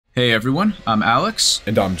Hey everyone, I'm Alex.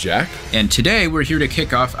 And I'm Jack. And today we're here to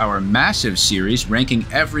kick off our massive series ranking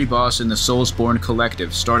every boss in the Soulsborne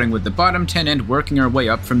collective, starting with the bottom 10 and working our way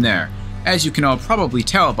up from there. As you can all probably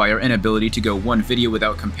tell by our inability to go one video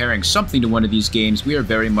without comparing something to one of these games, we are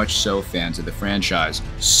very much so fans of the franchise.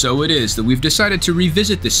 So it is that we've decided to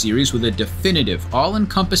revisit the series with a definitive,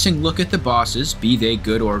 all-encompassing look at the bosses, be they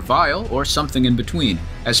good or vile, or something in between.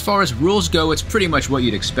 As far as rules go, it's pretty much what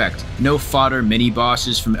you'd expect. No fodder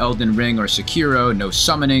mini-bosses from Elden Ring or Sekiro, no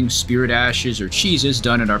summoning, spirit ashes, or cheeses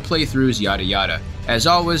done in our playthroughs, yada yada. As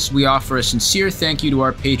always, we offer a sincere thank you to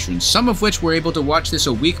our patrons, some of which were able to watch this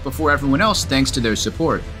a week before everyone else thanks to their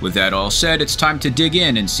support. With that all said, it's time to dig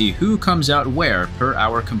in and see who comes out where per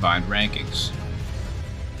our combined rankings.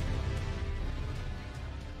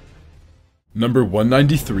 Number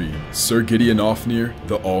 193, Sir Gideon Ofnir,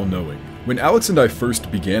 the All-Knowing. When Alex and I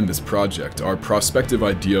first began this project, our prospective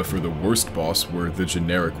idea for the worst boss were the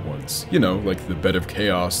generic ones. You know, like the Bed of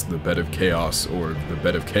Chaos, or the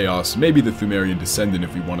Bed of Chaos, maybe the Thumerian Descendant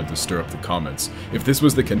if we wanted to stir up the comments. If this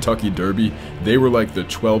was the Kentucky Derby, they were like the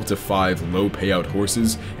 12-5 low payout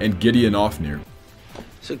horses, and Gideon Ofnir.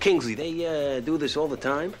 So Kingsley, they do this all the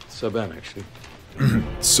time? Sub-M, actually.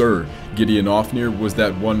 Sir Gideon Ofnir was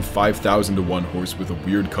that one 5,000 to 1 horse with a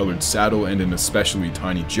weird colored saddle and an especially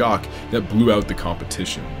tiny jock that blew out the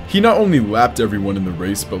competition. He not only lapped everyone in the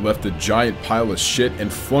race, but left a giant pile of shit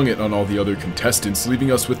and flung it on all the other contestants,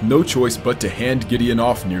 leaving us with no choice but to hand Gideon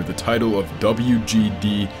Ofnir the title of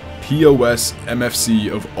WGD POS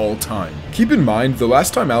MFC of all time. Keep in mind, the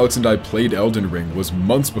last time Alex and I played Elden Ring was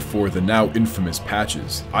months before the now infamous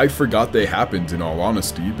patches. I forgot they happened in all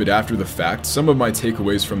honesty, but after the fact, some of my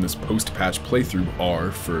takeaways from this post-patch playthrough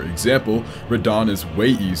are, for example, Radahn is way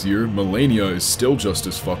easier, Melania is still just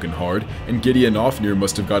as fucking hard, and Gideon Ofnir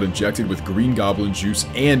must have got injected with Green Goblin juice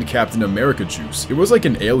and Captain America juice. It was like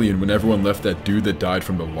an alien when everyone left that dude that died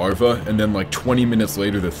from the larva, and then like 20 minutes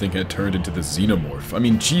later the thing had turned into the xenomorph. I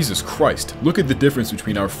mean, Jesus Christ, look at the difference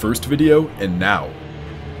between our first video and now.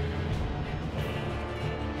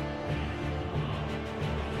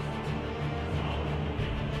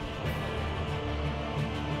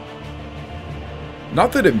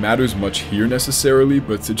 Not that it matters much here necessarily,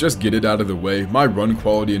 but to just get it out of the way, my run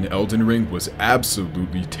quality in Elden Ring was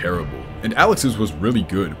absolutely terrible. And Alex's was really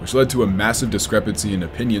good, which led to a massive discrepancy in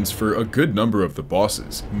opinions for a good number of the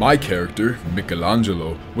bosses. My character,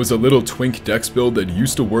 Michelangelo, was a little twink dex build that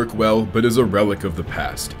used to work well, but is a relic of the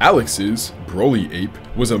past. Alex's, Broly Ape,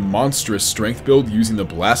 was a monstrous strength build using the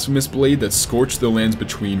blasphemous blade that scorched the lands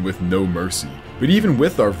between with no mercy. But even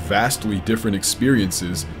with our vastly different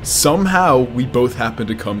experiences, somehow we both happened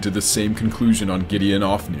to come to the same conclusion on Gideon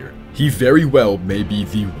Ofnir. He very well may be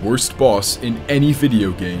the worst boss in any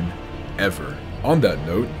video game ever. On that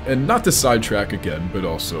note, and not to sidetrack again, but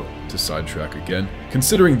also to sidetrack again,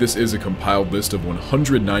 considering this is a compiled list of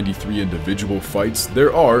 193 individual fights,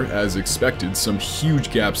 there are, as expected, some huge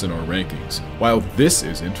gaps in our rankings. While this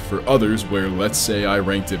isn't, for others where let's say I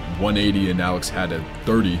ranked at 180 and Alex had at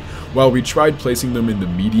 30, while we tried placing them in the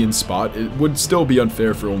median spot, it would still be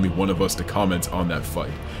unfair for only one of us to comment on that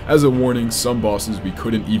fight. As a warning, some bosses we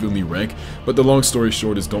couldn't evenly rank, but the long story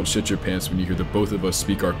short is don't shit your pants when you hear the both of us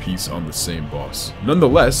speak our piece on the same boss.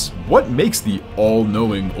 Nonetheless, what makes the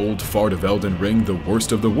all-knowing old fart of Elden Ring the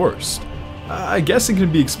worst of the worst? I guess it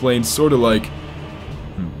can be explained sorta like,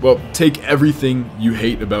 well, take everything you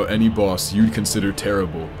hate about any boss you'd consider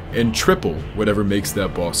terrible, and triple whatever makes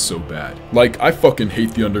that boss so bad. Like, I fucking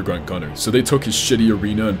hate the Underground Gunner, so they took his shitty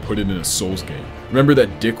arena and put it in a Souls game. Remember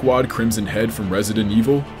that dickwad Crimson Head from Resident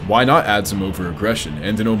Evil? Why not add some over-aggression,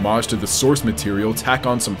 and in homage to the source material, tack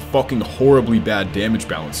on some fucking horribly bad damage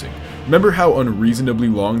balancing? Remember how unreasonably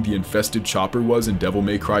long the infested chopper was in Devil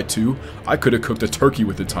May Cry 2? I could have cooked a turkey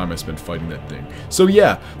with the time I spent fighting that thing. So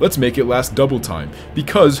yeah, let's make it last double time,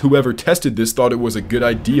 because whoever tested this thought it was a good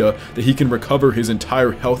idea that he can recover his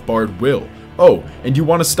entire health bar at will. Oh, and you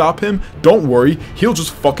want to stop him? Don't worry, he'll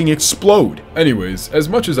just fucking explode. Anyways, as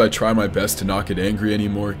much as I try my best to not get angry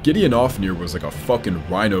anymore, Gideon Ofnir was like a fucking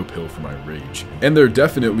rhino pill for my rage. And there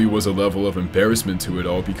definitely was a level of embarrassment to it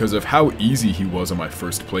all because of how easy he was on my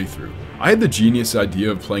first playthrough. I had the genius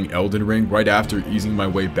idea of playing Elden Ring right after easing my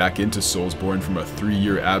way back into Soulsborne from a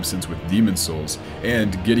 3-year absence with Demon Souls,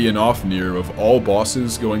 and Gideon Ofnir, of all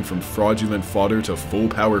bosses, going from fraudulent fodder to full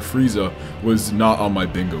power Frieza was not on my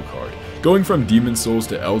bingo card. Going from Demon Souls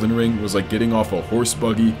to Elden Ring was like getting off a horse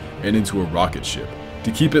buggy and into a rocket ship.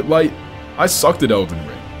 To keep it light, I sucked at Elden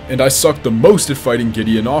Ring, and I sucked the most at fighting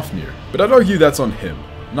Gideon Ofnir, but I'd argue that's on him,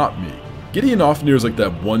 not me. Gideon Ofnir is like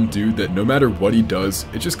that one dude that no matter what he does,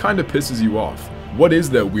 it just kinda pisses you off. What is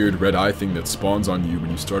that weird red eye thing that spawns on you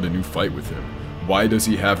when you start a new fight with him? Why does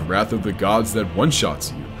he have Wrath of the Gods that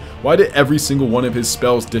one-shots you? Why did every single one of his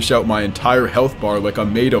spells dish out my entire health bar like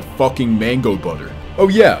I'm made of fucking mango butter? Oh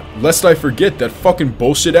yeah, lest I forget that fucking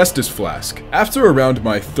bullshit Estus flask. After around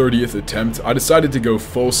my 30th attempt, I decided to go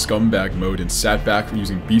full scumbag mode and sat back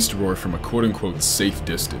using Beast Roar from a quote-unquote safe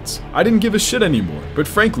distance. I didn't give a shit anymore, but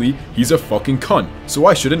frankly, he's a fucking cunt, so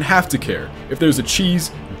I shouldn't have to care. If there's a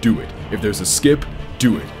cheese, do it. If there's a skip,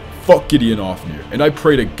 do it. Fuck Gideon Ofnir, and I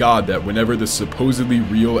pray to God that whenever the supposedly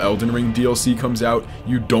real Elden Ring DLC comes out,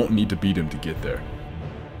 you don't need to beat him to get there.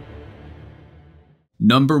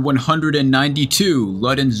 Number 192,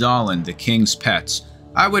 Ludden, the King's Pets.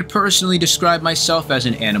 I would personally describe myself as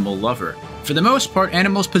an animal lover. For the most part,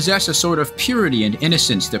 animals possess a sort of purity and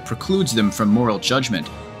innocence that precludes them from moral judgment.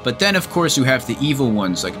 But then of course you have the evil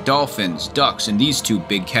ones like dolphins, ducks, and these two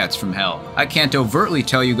big cats from hell. I can't overtly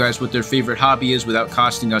tell you guys what their favorite hobby is without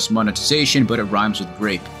costing us monetization, but it rhymes with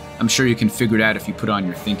grape. I'm sure you can figure it out if you put on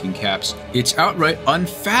your thinking caps. It's outright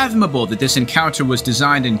unfathomable that this encounter was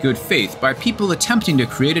designed in good faith by people attempting to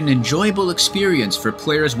create an enjoyable experience for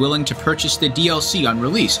players willing to purchase the DLC on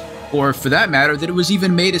release. Or, for that matter, that it was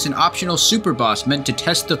even made as an optional super boss meant to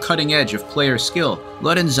test the cutting edge of player skill.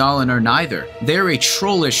 Ludden are neither. They're a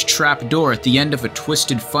trollish trapdoor at the end of a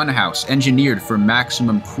twisted funhouse, engineered for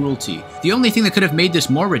maximum cruelty. The only thing that could have made this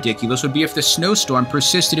more ridiculous would be if the snowstorm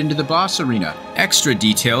persisted into the boss arena. Extra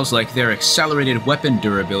details, like their accelerated weapon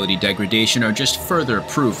durability degradation, are just further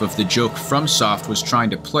proof of the joke FromSoft was trying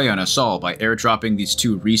to play on us all by airdropping these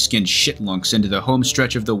two reskinned shitlunks into the home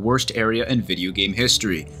stretch of the worst area in video game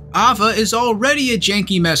history. Ava is already a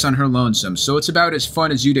janky mess on her lonesome, so it's about as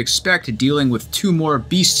fun as you'd expect dealing with two more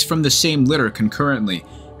beasts from the same litter concurrently.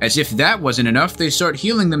 As if that wasn't enough, they start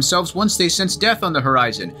healing themselves once they sense death on the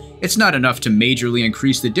horizon. It's not enough to majorly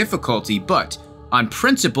increase the difficulty, but on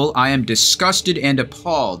principle, I am disgusted and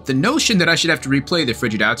appalled. The notion that I should have to replay the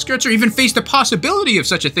Frigid Outskirts or even face the possibility of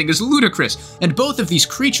such a thing is ludicrous, and both of these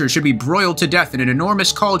creatures should be broiled to death in an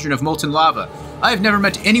enormous cauldron of molten lava. I have never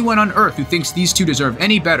met anyone on Earth who thinks these two deserve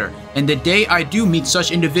any better, and the day I do meet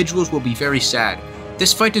such individuals will be very sad.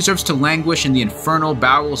 This fight deserves to languish in the infernal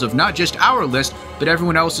bowels of not just our list, but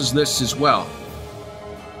everyone else's lists as well.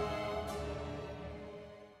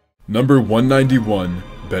 Number 191.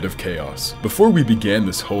 Bed of Chaos. Before we began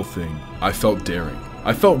this whole thing, I felt daring.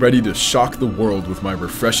 I felt ready to shock the world with my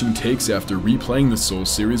refreshing takes after replaying the Souls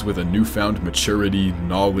series with a newfound maturity,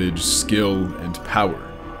 knowledge, skill, and power.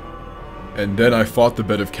 And then I fought the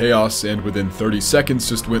Bed of Chaos and within 30 seconds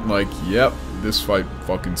just went like, yep, this fight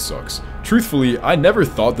fucking sucks. Truthfully, I never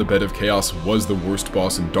thought the Bed of Chaos was the worst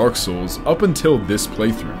boss in Dark Souls up until this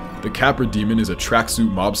playthrough. The Capra Demon is a tracksuit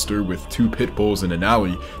mobster with 2 pit bulls in an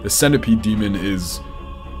alley. The Centipede Demon is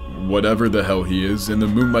whatever the hell he is, and the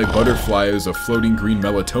Moonlight Butterfly is a floating green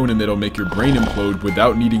melatonin that'll make your brain implode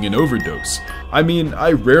without needing an overdose. I mean,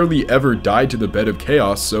 I rarely ever died to the Bed of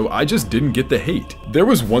Chaos, so I just didn't get the hate. There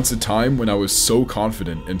was once a time when I was so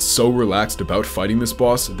confident and so relaxed about fighting this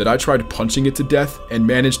boss that I tried punching it to death and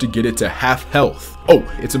managed to get it to half health. Oh,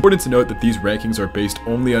 it's important to note that these rankings are based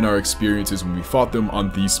only on our experiences when we fought them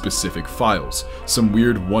on these specific files. Some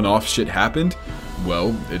weird one-off shit happened?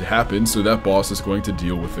 Well, it happened, so that boss is going to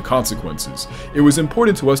deal with the consequences. It was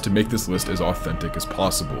important to us to make this list as authentic as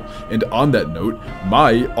possible, and on that note,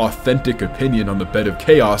 my authentic opinion on the Bed of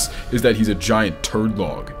Chaos is that he's a giant turd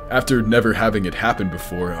log. After never having it happen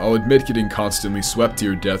before, I'll admit getting constantly swept to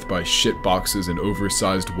your death by shitboxes and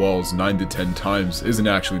oversized walls 9 to 10 times isn't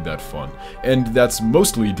actually that fun, and that's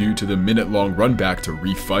mostly due to the minute-long run back to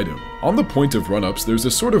refight him. On the point of run-ups, there's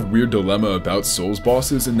a sort of weird dilemma about Souls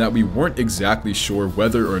bosses in that we weren't exactly sure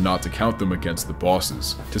whether or not to count them against the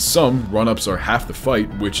bosses. To some, run-ups are half the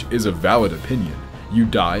fight, which is a valid opinion. You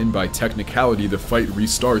die, and by technicality, the fight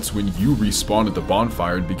restarts when you respawn at the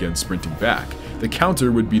bonfire and begin sprinting back. The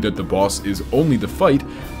counter would be that the boss is only the fight,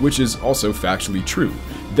 which is also factually true.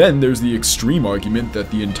 Then there's the extreme argument that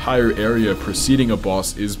the entire area preceding a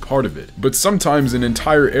boss is part of it. But sometimes an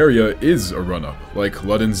entire area is a run-up, like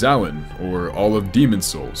Ludden or all of Demon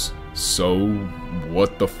Souls. So,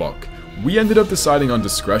 what the fuck? We ended up deciding on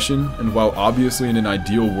discretion, and while obviously in an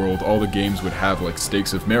ideal world all the games would have like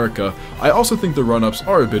Stakes of Marika, I also think the run-ups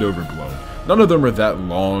are a bit overblown. None of them are that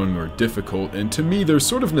long or difficult, and to me they're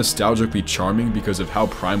sort of nostalgically charming because of how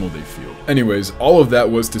primal they feel. Anyways, all of that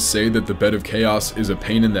was to say that the Bed of Chaos is a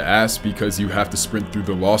pain in the ass because you have to sprint through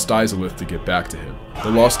the Lost Izalith to get back to him. The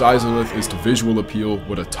Lost Izalith is to visual appeal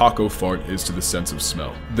what a taco fart is to the sense of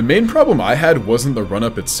smell. The main problem I had wasn't the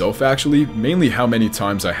run-up itself actually, mainly how many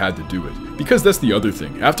times I had to do it. Because that's the other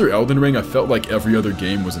thing, after Elden Ring I felt like every other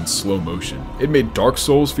game was in slow motion. It made Dark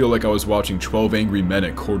Souls feel like I was watching 12 Angry Men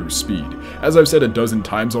at quarter speed. As I've said a dozen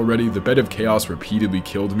times already, the Bed of Chaos repeatedly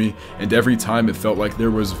killed me, and every time it felt like there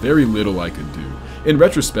was very little I could do. In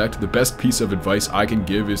retrospect, the best piece of advice I can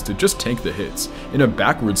give is to just tank the hits. In a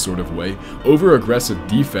backwards sort of way, over-aggressive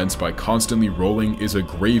defense by constantly rolling is a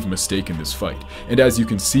grave mistake in this fight, and as you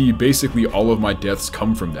can see, basically all of my deaths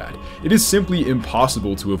come from that. It is simply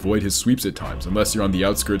impossible to avoid his sweeps at times, unless you're on the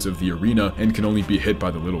outskirts of the arena and can only be hit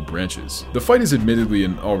by the little branches. The fight is admittedly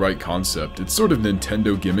an alright concept. It's sort of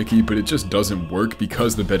Nintendo gimmicky, but it just doesn't work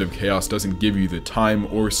because the Bed of Chaos doesn't give you the time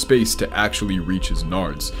or space to actually reach his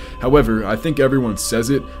nards. However, I think everyone says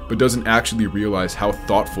it, but doesn't actually realize how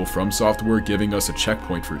thoughtful FromSoft were giving us a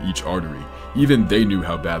checkpoint for each artery. Even they knew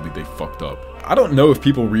how badly they fucked up. I don't know if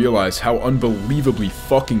people realize how unbelievably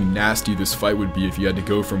fucking nasty this fight would be if you had to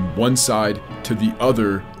go from one side to the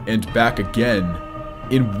other and back again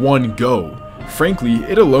in one go. Frankly,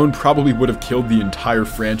 it alone probably would have killed the entire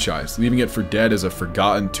franchise, leaving it for dead as a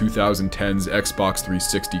forgotten 2010s Xbox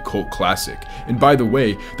 360 cult classic. And by the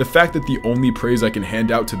way, the fact that the only praise I can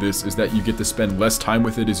hand out to this is that you get to spend less time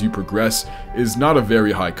with it as you progress is not a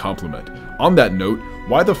very high compliment. On that note,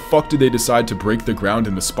 why the fuck did they decide to break the ground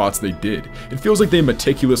in the spots they did? It feels like they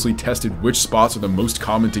meticulously tested which spots are the most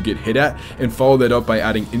common to get hit at and followed that up by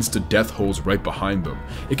adding insta-death holes right behind them.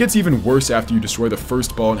 It gets even worse after you destroy the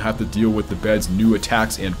first ball and have to deal with the bed's new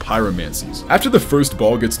attacks and pyromancies. After the first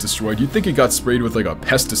ball gets destroyed, you'd think it got sprayed with like a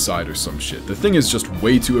pesticide or some shit. The thing is just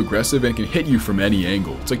way too aggressive and can hit you from any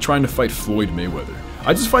angle. It's like trying to fight Floyd Mayweather.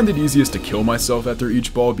 I just find it easiest to kill myself after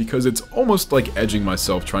each ball because it's almost like edging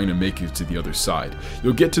myself trying to make it to the other side.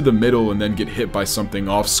 You'll get to the middle and then get hit by something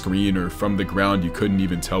off screen or from the ground you couldn't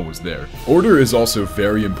even tell was there. Order is also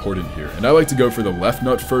very important here, and I like to go for the left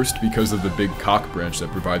nut first because of the big cock branch that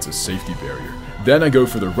provides a safety barrier. Then I go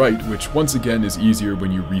for the right, which once again is easier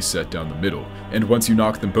when you reset down the middle, and once you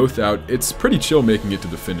knock them both out, it's pretty chill making it to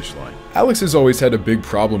the finish line. Alex has always had a big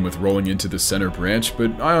problem with rolling into the center branch, but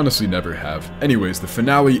I honestly never have. Anyways, the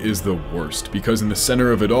finale is the worst, because in the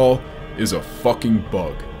center of it all is a fucking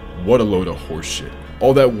bug. What a load of horseshit.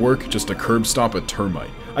 All that work just to curb stomp a termite.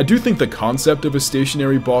 I do think the concept of a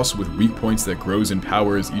stationary boss with weak points that grows in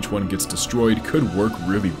power as each one gets destroyed could work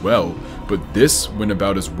really well, but this went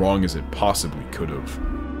about as wrong as it possibly could have.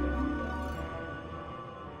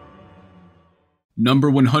 Number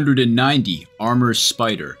 190, Armor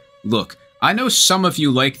Spider. Look, I know some of you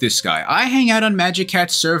like this guy. I hang out on Magic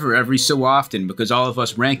Cat's server every so often because all of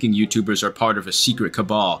us ranking YouTubers are part of a secret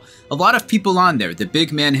cabal. A lot of people on there, the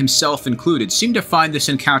big man himself included, seem to find this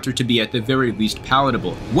encounter to be at the very least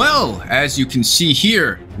palatable. Well, as you can see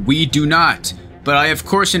here, we do not. But I of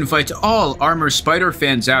course invite all Armor Spider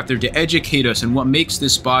fans out there to educate us on what makes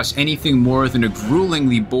this boss anything more than a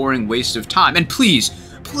gruelingly boring waste of time. And please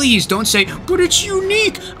don't say, but it's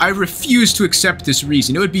unique! I refuse to accept this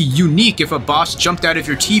reason. It would be unique if a boss jumped out of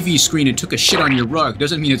your TV screen and took a shit on your rug.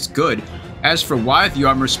 Doesn't mean it's good. As for why the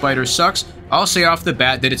Armor Spider sucks, I'll say off the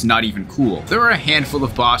bat that it's not even cool. There are a handful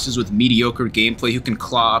of bosses with mediocre gameplay who can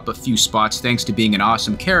claw up a few spots thanks to being an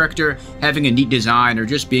awesome character, having a neat design, or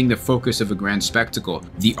just being the focus of a grand spectacle.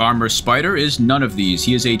 The Armor Spider is none of these.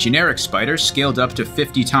 He is a generic spider scaled up to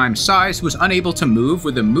 50 times size who is unable to move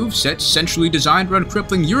with a moveset centrally designed around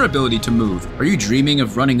crippling your ability to move. Are you dreaming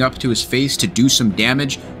of running up to his face to do some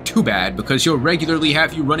damage? Too bad, because he'll regularly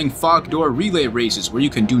have you running fog door relay races where you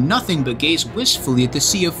can do nothing but gaze wistfully at the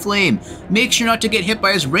sea of flame. Make sure not to get hit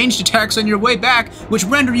by his ranged attacks on your way back, which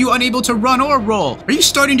render you unable to run or roll. Are you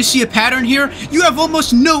starting to see a pattern here? You have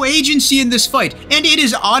almost no agency in this fight, and it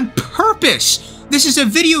is on purpose! This is a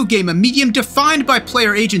video game, a medium defined by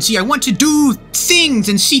player agency. I want to do things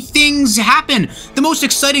and see things happen. The most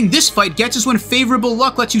exciting this fight gets is when favorable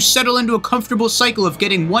luck lets you settle into a comfortable cycle of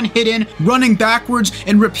getting one hit in, running backwards,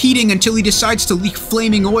 and repeating until he decides to leak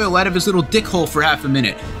flaming oil out of his little dick hole for half a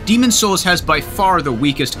minute. Demon's Souls has by far the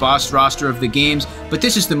weakest boss roster of the games, but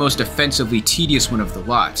this is the most offensively tedious one of the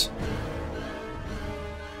lot.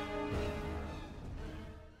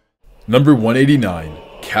 Number 189,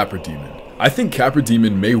 Capra Demon. I think Capra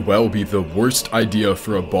Demon may well be the worst idea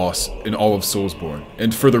for a boss in all of Soulsborne,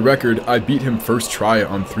 and for the record, I beat him first try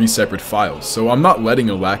on 3 separate files, so I'm not letting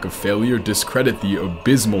a lack of failure discredit the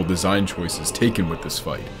abysmal design choices taken with this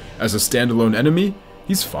fight. As a standalone enemy,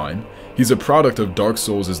 he's fine. He's a product of Dark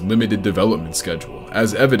Souls' limited development schedule,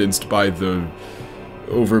 as evidenced by the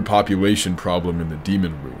overpopulation problem in the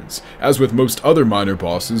demon ruins. As with most other minor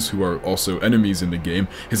bosses, who are also enemies in the game,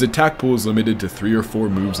 his attack pool is limited to 3 or 4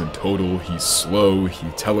 moves in total, he's slow, he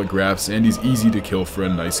telegraphs, and he's easy to kill for a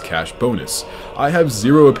nice cash bonus. I have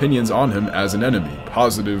zero opinions on him as an enemy,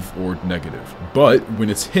 positive or negative. But when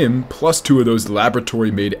it's him, plus 2 of those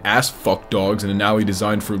laboratory-made ass-fuck dogs in an alley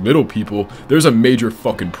designed for little people, there's a major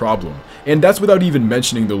fucking problem. And that's without even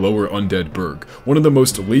mentioning the lower Undead Berg, one of the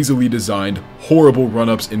most lazily designed, horrible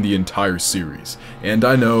run-ups in the entire series. And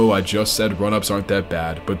I know I just said run-ups aren't that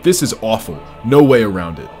bad, but this is awful. No way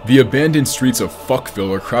around it. The abandoned streets of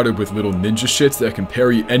Fuckville are crowded with little ninja shits that can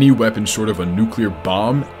parry any weapon short of a nuclear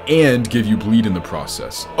bomb and give you bleed in the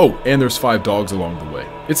process. Oh, and there's 5 dogs along the way.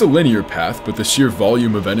 It's a linear path, but the sheer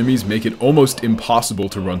volume of enemies make it almost impossible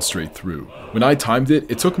to run straight through. When I timed it,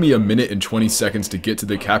 it took me 1 minute and 20 seconds to get to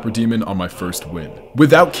the Capra Demon on my first win,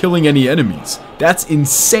 without killing any enemies. That's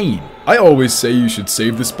insane! I always say you should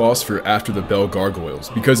save this boss for after the Bell Gargoyles,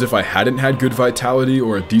 because if I hadn't had good vitality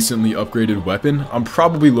or a decently upgraded weapon, I'm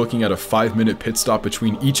probably looking at a 5-minute pit stop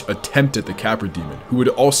between each attempt at the Capra Demon, who would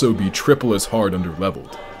also be triple as hard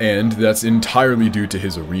under-leveled. And that's entirely due to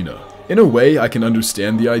his arena. In a way, I can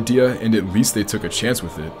understand the idea, and at least they took a chance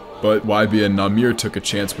with it. But YB and Namir took a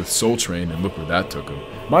chance with Soul Train, and look where that took him.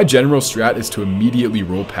 My general strat is to immediately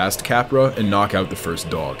roll past Capra and knock out the first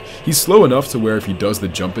dog. He's slow enough to where if he does the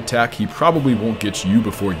jump attack, he probably won't get you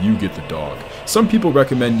before you get the dog. Some people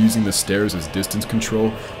recommend using the stairs as distance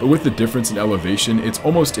control, but with the difference in elevation, it's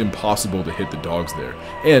almost impossible to hit the dogs there.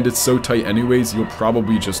 And it's so tight anyways, you'll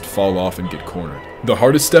probably just fall off and get cornered. The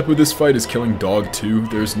hardest step of this fight is killing Dog 2.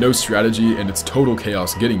 There's no strategy and it's total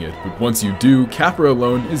chaos getting it, but once you do, Capra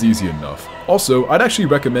alone is easy enough. Also, I'd actually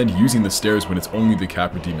recommend using the stairs when it's only the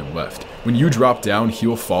Capra Demon left. When you drop down,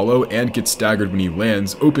 he'll follow and get staggered when he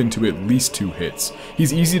lands, open to at least 2 hits.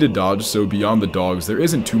 He's easy to dodge, so beyond the dogs, there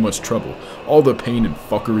isn't too much trouble. All the pain and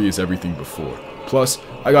fuckery is everything before. Plus,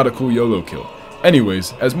 I got a cool YOLO kill.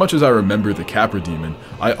 Anyways, as much as I remember the Capra Demon,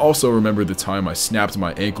 I also remember the time I snapped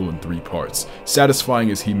my ankle in 3 parts. Satisfying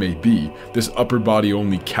as he may be, this upper body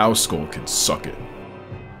only cow skull can suck it.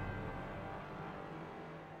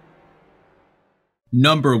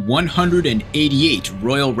 Number 188,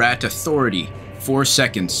 Royal Rat Authority, 4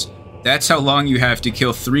 seconds. That's how long you have to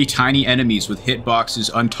kill 3 tiny enemies with hitboxes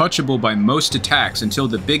untouchable by most attacks until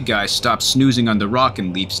the big guy stops snoozing on the rock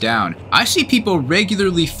and leaps down. I see people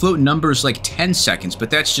regularly float numbers like 10 seconds, but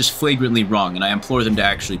that's just flagrantly wrong, and I implore them to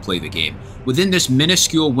actually play the game. Within this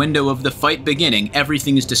minuscule window of the fight beginning,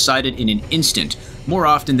 everything is decided in an instant. More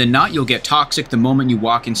often than not, you'll get toxic the moment you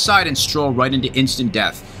walk inside and stroll right into instant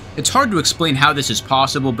death. It's hard to explain how this is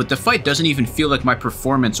possible, but the fight doesn't even feel like my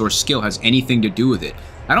performance or skill has anything to do with it.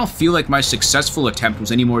 I don't feel like my successful attempt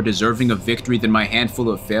was any more deserving of victory than my handful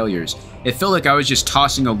of failures. It felt like I was just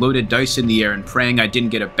tossing a loaded dice in the air and praying I didn't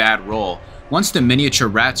get a bad roll. Once the miniature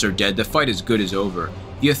rats are dead, the fight is good as over.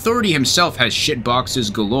 The Authority himself has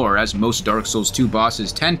shitboxes galore, as most Dark Souls 2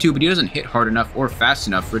 bosses tend to, but he doesn't hit hard enough or fast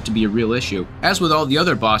enough for it to be a real issue. As with all the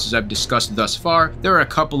other bosses I've discussed thus far, there are a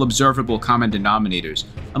couple observable common denominators.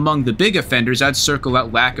 Among the big offenders, I'd circle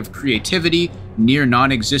out lack of creativity, near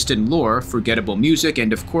non-existent lore, forgettable music,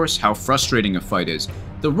 and of course, how frustrating a fight is.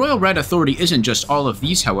 The Royal Red Authority isn't just all of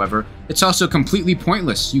these, however. It's also completely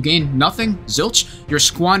pointless. You gain nothing? Zilch? Your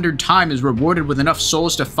squandered time is rewarded with enough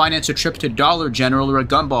souls to finance a trip to Dollar General or a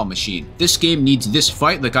gumball machine. This game needs this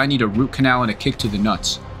fight like I need a root canal and a kick to the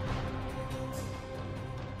nuts.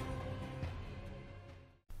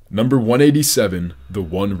 Number 187, The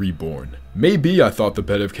One Reborn. Maybe I thought the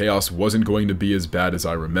Bed of Chaos wasn't going to be as bad as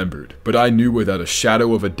I remembered, but I knew without a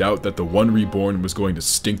shadow of a doubt that The One Reborn was going to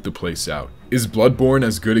stink the place out. Is Bloodborne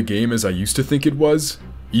as good a game as I used to think it was?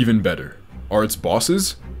 Even better. Are its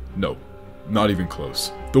bosses? No, not even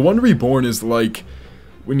close. The One Reborn is like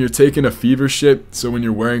when you're taking a fever shit, so when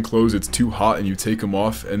you're wearing clothes it's too hot and you take them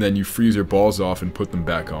off and then you freeze your balls off and put them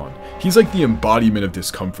back on. He's like the embodiment of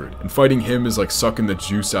discomfort, and fighting him is like sucking the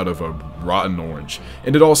juice out of a rotten orange.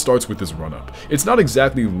 And it all starts with this run-up. It's not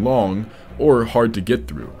exactly long or hard to get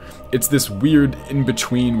through. It's this weird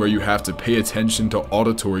in-between where you have to pay attention to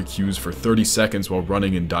auditory cues for 30 seconds while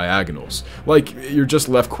running in diagonals. Like, you're just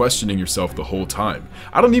left questioning yourself the whole time.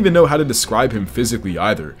 I don't even know how to describe him physically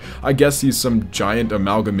either. I guess he's some giant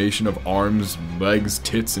amalgamation of arms, legs,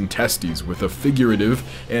 tits, and testes with a figurative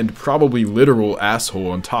and probably literal asshole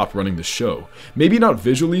on top running the show. Maybe not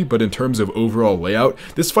visually, but in terms of overall layout,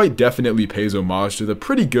 this fight definitely pays homage to the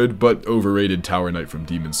pretty good but overrated Tower Knight from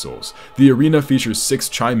Demon's Souls. The arena features 6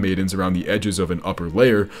 Chime Maidens around the edges of an upper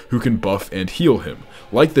layer who can buff and heal him.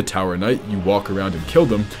 Like the Tower Knight, you walk around and kill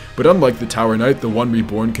them, but unlike the Tower Knight, the One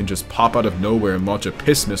Reborn can just pop out of nowhere and launch a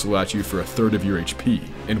piss missile at you for a third of your HP.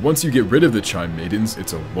 And once you get rid of the Chime Maidens,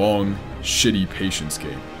 it's a long, shitty patience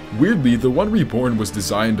game. Weirdly, the One Reborn was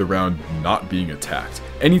designed around not being attacked.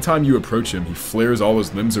 Anytime you approach him, he flares all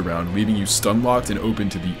his limbs around, leaving you stun-locked and open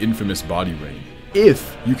to the infamous body rain.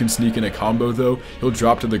 If you can sneak in a combo though, he'll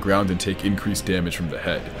drop to the ground and take increased damage from the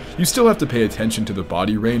head. You still have to pay attention to the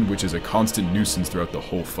body rain, which is a constant nuisance throughout the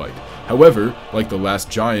whole fight. However, like the Last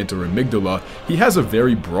Giant or Amygdala, he has a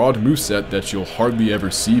very broad moveset that you'll hardly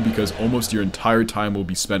ever see because almost your entire time will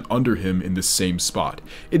be spent under him in the same spot.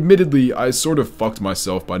 Admittedly, I sort of fucked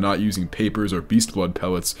myself by not using papers or beast blood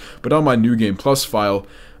pellets, but on my New Game Plus file,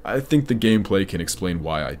 I think the gameplay can explain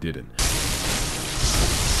why I didn't.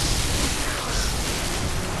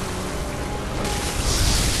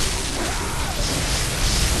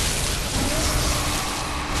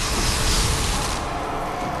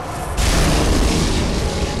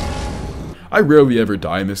 I rarely ever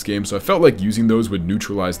die in this game, so I felt like using those would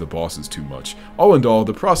neutralize the bosses too much. All in all,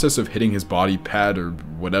 the process of hitting his body pad or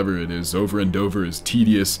whatever it is over and over is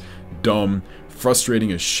tedious, dumb,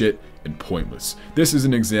 frustrating as shit, and pointless. This is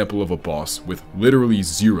an example of a boss with literally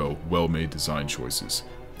 0 well-made design choices.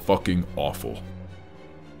 Fucking awful.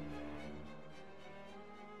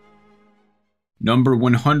 Number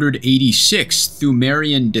 186,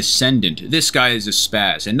 Pthumerian Descendant. This guy is a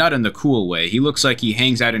spaz, and not in the cool way. He looks like he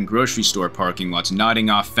hangs out in grocery store parking lots, nodding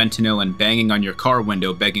off fentanyl and banging on your car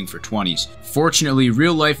window begging for 20s. Fortunately,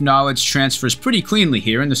 real-life knowledge transfers pretty cleanly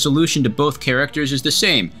here, and the solution to both characters is the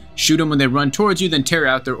same. Shoot them when they run towards you, then tear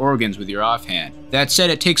out their organs with your offhand. That said,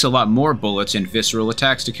 it takes a lot more bullets and visceral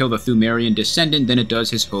attacks to kill the Pthumerian Descendant than it does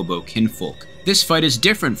his hobo kinfolk. This fight is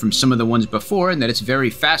different from some of the ones before in that it's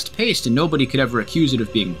very fast-paced and nobody could ever accuse it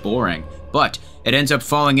of being boring. But it ends up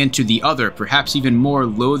falling into the other, perhaps even more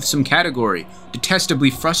loathsome category,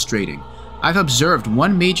 detestably frustrating. I've observed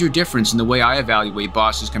one major difference in the way I evaluate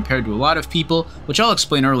bosses compared to a lot of people, which I'll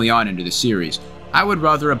explain early on into the series. I would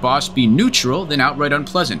rather a boss be neutral than outright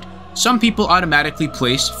unpleasant. Some people automatically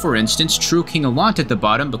place, for instance, True King Allant at the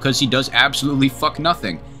bottom because he does absolutely fuck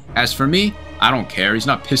nothing. As for me, I don't care, he's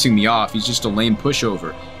not pissing me off, he's just a lame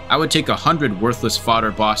pushover. I would take 100 worthless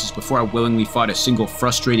fodder bosses before I willingly fought a single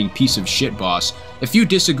frustrating piece of shit boss. If you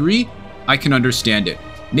disagree, I can understand it.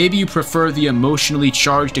 Maybe you prefer the emotionally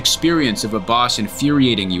charged experience of a boss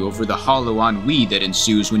infuriating you over the hollow ennui that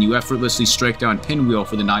ensues when you effortlessly strike down Pinwheel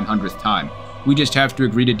for the 900th time. We just have to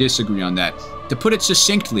agree to disagree on that. To put it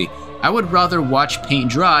succinctly, I would rather watch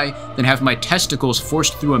paint dry than have my testicles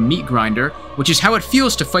forced through a meat grinder, which is how it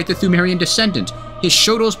feels to fight the Pthumerian Descendant. His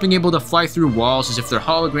shodels being able to fly through walls as if they're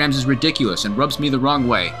holograms is ridiculous and rubs me the wrong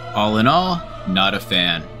way. All in all, not a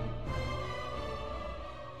fan.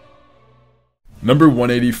 Number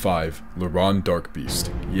 185, Laron Darkbeast.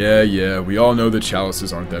 Yeah, we all know that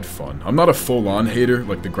chalices aren't that fun. I'm not a full-on hater,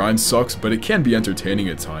 like the grind sucks, but it can be entertaining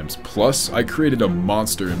at times. Plus, I created a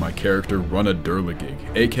monster in my character Runna Durligig,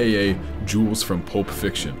 aka Jules from Pulp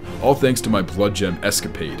Fiction, all thanks to my Blood Gem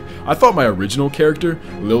escapade. I thought my original character,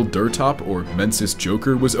 Lil Durtop or Mensis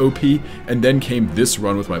Joker, was OP, and then came this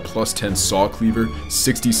run with my plus 10 Saw Cleaver,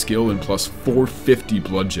 60 skill, and plus 450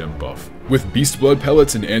 Blood Gem buff. With Beast Blood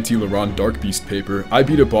Pellets and Anti-Laron Darkbeast paper, I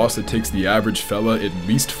beat a boss that takes the average fella at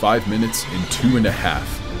least 5 minutes in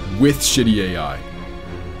 2.5, with shitty AI.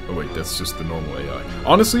 Oh wait, that's just the normal AI.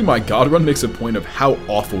 Honestly, my God run makes a point of how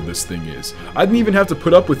awful this thing is. I didn't even have to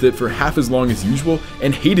put up with it for half as long as usual,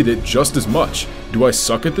 and hated it just as much. Do I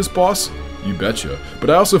suck at this boss? You betcha. But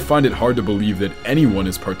I also find it hard to believe that anyone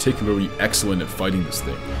is particularly excellent at fighting this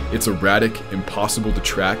thing. It's erratic, impossible to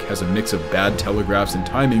track, has a mix of bad telegraphs and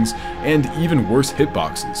timings, and even worse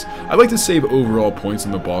hitboxes. I like to save overall points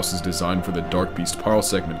on the boss's design for the Darkbeast Parl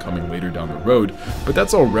segment coming later down the road, but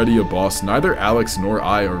that's already a boss neither Alex nor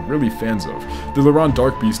I are really fans of. The Laron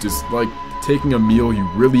Darkbeast is like taking a meal you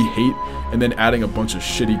really hate and then adding a bunch of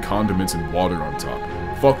shitty condiments and water on top.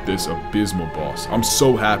 Fuck this abysmal boss. I'm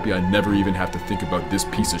so happy I never even have to think about this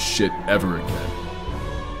piece of shit ever again.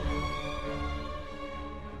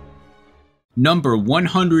 Number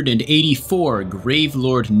 184,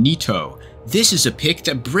 Gravelord Nito. This is a pick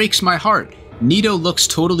that breaks my heart. Nito looks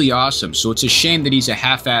totally awesome, so it's a shame that he's a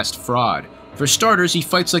half-assed fraud. For starters, he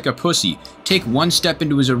fights like a pussy. Take one step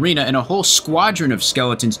into his arena and a whole squadron of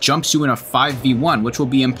skeletons jumps you in a 5v1, which will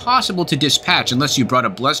be impossible to dispatch unless you brought a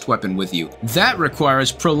blessed weapon with you. That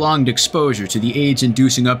requires prolonged exposure to the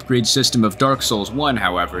AIDS-inducing upgrade system of Dark Souls 1,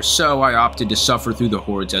 however, so I opted to suffer through the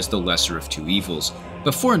hordes as the lesser of two evils.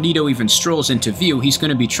 Before Nito even strolls into view, he's going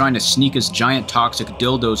to be trying to sneak his giant toxic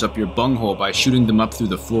dildos up your bunghole by shooting them up through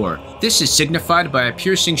the floor. This is signified by a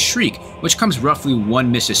piercing shriek, which comes roughly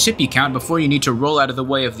 1 Mississippi count before you need to roll out of the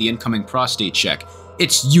way of the incoming prostate check.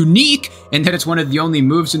 It's unique in that it's one of the only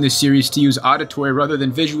moves in the series to use auditory rather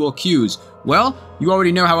than visual cues. Well, you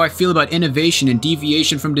already know how I feel about innovation and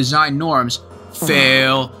deviation from design norms.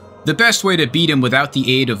 Fail. The best way to beat him without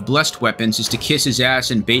the aid of blessed weapons is to kiss his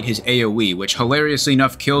ass and bait his AoE, which hilariously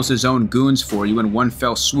enough kills his own goons for you in one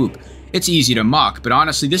fell swoop. It's easy to mock, but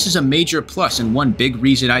honestly this is a major plus and one big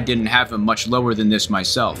reason I didn't have him much lower than this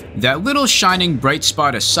myself. That little shining bright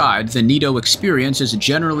spot aside, the Nito experience is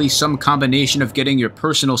generally some combination of getting your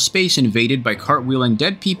personal space invaded by cartwheeling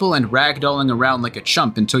dead people and ragdolling around like a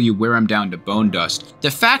chump until you wear him down to bone dust.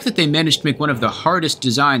 The fact that they managed to make one of the hardest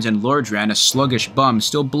designs in Lordran a sluggish bum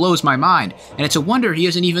still blows my mind, and it's a wonder he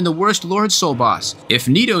isn't even the worst Lord Soul boss. If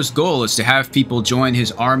Nito's goal is to have people join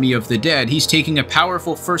his army of the dead, he's taking a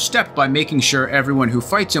powerful first step by making sure everyone who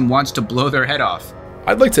fights him wants to blow their head off.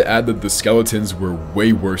 I'd like to add that the skeletons were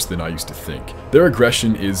way worse than I used to think. Their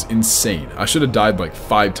aggression is insane. I should have died like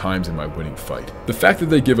 5 times in my winning fight. The fact that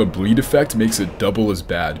they give a bleed effect makes it double as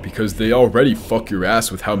bad because they already fuck your ass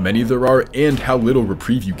with how many there are and how little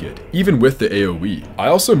reprieve you get, even with the AoE. I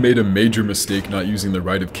also made a major mistake not using the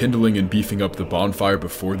Rite of Kindling and beefing up the bonfire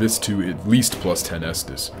before this to at least plus 10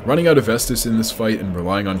 Estus. Running out of Estus in this fight and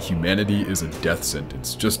relying on humanity is a death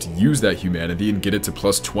sentence. Just use that humanity and get it to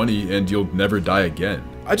plus 20 and you'll never die again.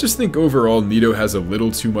 I just think overall Nito has a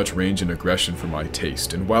little too much range and aggression for my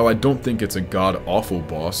taste, and while I don't think it's a god-awful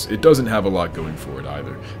boss, it doesn't have a lot going for it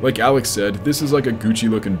either. Like Alex said, this is like a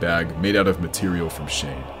Gucci-looking bag made out of material from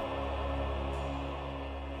Shane.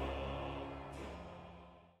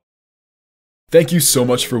 Thank you so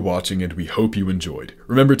much for watching and we hope you enjoyed.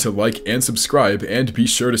 Remember to like and subscribe and be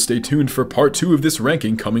sure to stay tuned for part 2 of this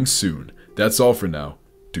ranking coming soon. That's all for now.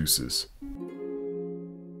 Deuces.